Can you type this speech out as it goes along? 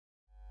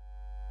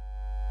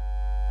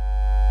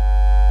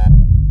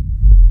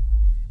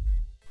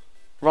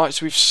Right,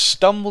 so we've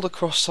stumbled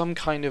across some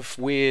kind of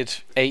weird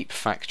ape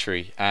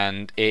factory,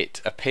 and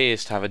it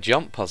appears to have a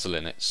jump puzzle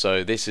in it.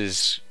 So this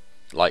is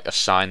like a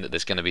sign that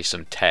there's going to be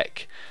some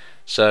tech.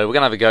 So we're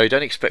going to have a go.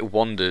 Don't expect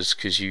wonders,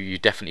 because you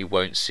definitely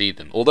won't see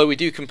them. Although we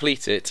do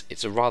complete it,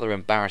 it's a rather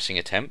embarrassing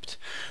attempt.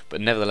 But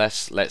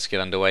nevertheless, let's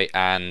get underway,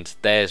 and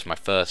there's my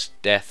first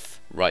death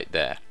right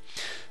there.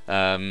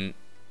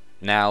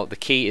 Now, the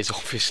key is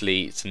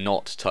obviously to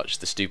not touch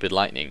the stupid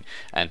lightning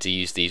and to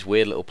use these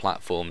weird little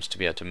platforms to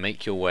be able to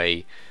make your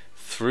way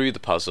through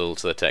the puzzle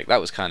to the tech. That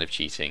was kind of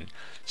cheating.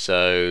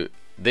 So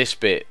this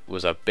bit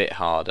was a bit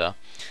harder.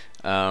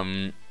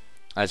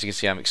 As you can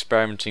see, I'm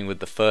experimenting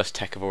with the first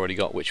tech I've already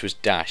got, which was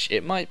dash.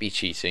 It might be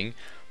cheating,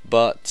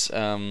 but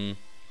I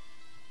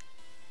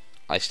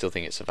still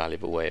think it's a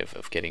valuable way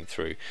of getting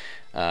through.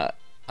 I'm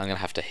going to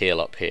have to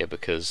heal up here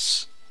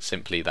because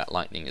simply that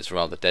lightning is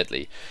rather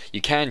deadly.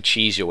 You can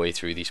cheese your way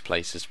through these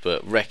places,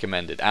 but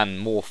recommended, and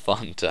more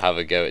fun to have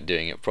a go at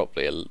doing it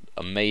properly. An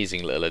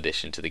amazing little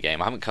addition to the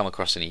game. I haven't come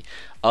across any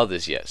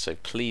others yet, so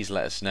please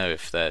let us know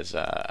if there's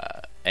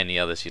any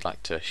others you'd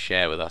like to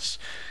share with us,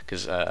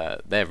 because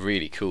they're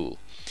really cool.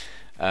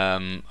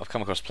 I've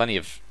come across plenty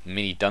of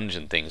mini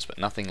dungeon things, but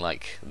nothing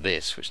like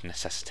this, which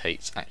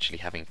necessitates actually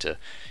having to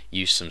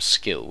use some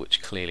skill,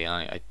 which clearly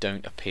I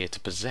don't appear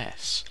to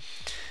possess.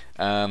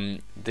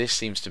 This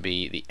seems to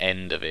be the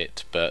end of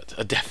it, but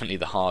definitely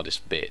the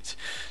hardest bit.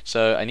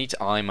 So I need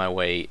to eye my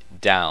way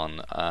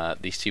down.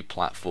 These two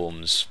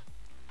platforms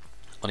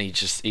on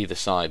either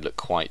side look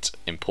quite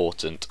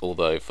important,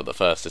 although for the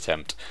first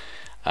attempt,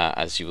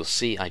 as you will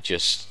see, I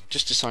just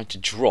decide to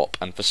drop,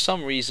 and for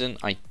some reason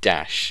I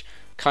dash.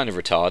 Kind of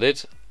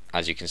retarded,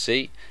 as you can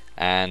see,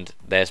 and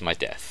there's my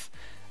death.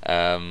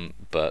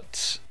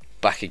 But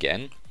back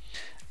again.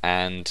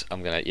 And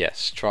I'm gonna,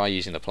 yes, try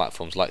using the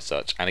platforms like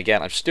such. And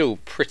again, I'm still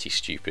pretty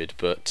stupid,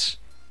 but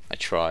I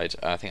tried.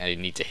 I think I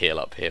need to heal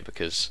up here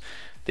because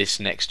this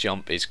next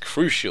jump is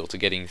crucial to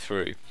getting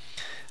through.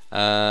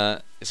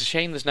 It's a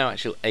shame there's no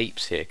actual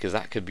apes here, because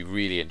that could be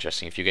really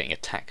interesting if you're getting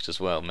attacked as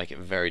well, make it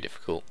very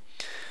difficult.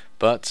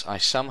 But I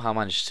somehow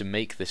managed to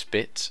make this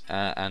bit,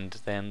 and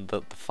then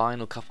the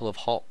final couple of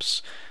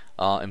hops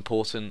are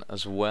important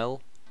as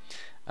well.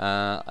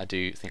 I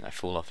do think I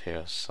fall off here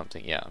or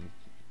something. Yeah, I'm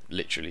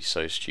literally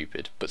so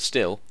stupid, but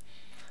still,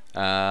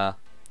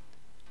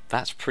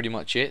 that's pretty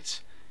much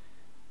it.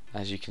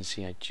 As you can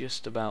see, I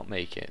just about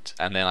make it,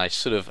 and then I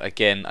sort of,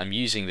 again, I'm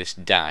using this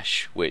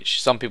dash,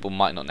 which some people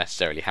might not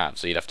necessarily have,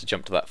 so you'd have to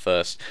jump to that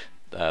first,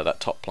 that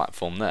top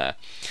platform there,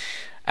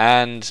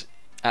 and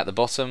at the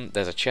bottom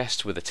there's a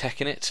chest with a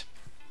tech in it.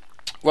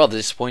 Rather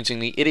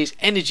disappointingly, it is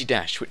energy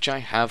dash, which I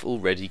have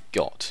already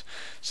got,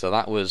 so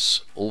that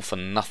was all for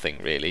nothing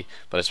really.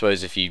 But I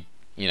suppose if you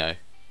know,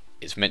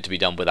 it's meant to be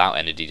done without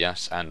energy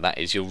dash, and that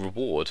is your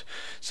reward.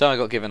 So I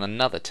got given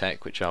another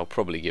tech, which I'll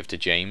probably give to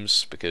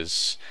James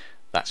because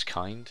that's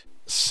kind.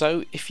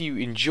 So if you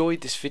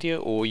enjoyed this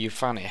video, or you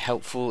found it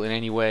helpful in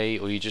any way,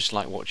 or you just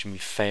like watching me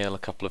fail a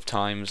couple of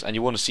times and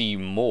you want to see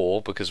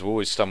more, because we're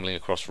always stumbling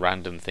across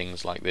random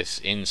things like this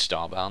in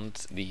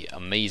Starbound, the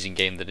amazing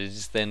game that it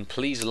is, then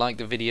please like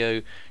the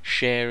video,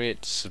 share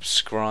it,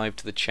 subscribe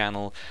to the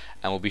channel,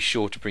 and we'll be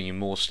sure to bring you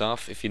more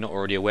stuff. If you're not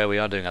already aware, we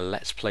are doing a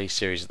Let's Play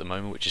series at the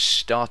moment, which is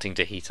starting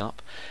to heat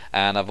up,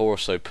 and I've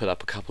also put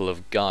up a couple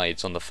of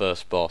guides on the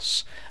first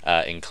boss,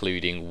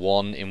 including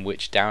one in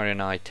which Darren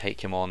and I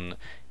take him on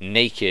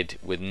naked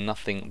with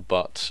nothing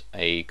but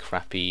a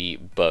crappy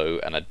bow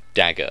and a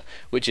dagger,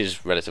 which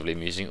is relatively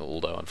amusing,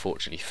 although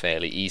unfortunately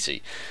fairly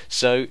easy.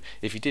 So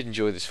if you did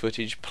enjoy this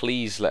footage,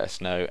 please let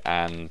us know,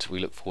 and we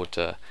look forward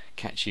to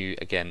catch you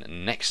again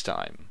next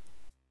time.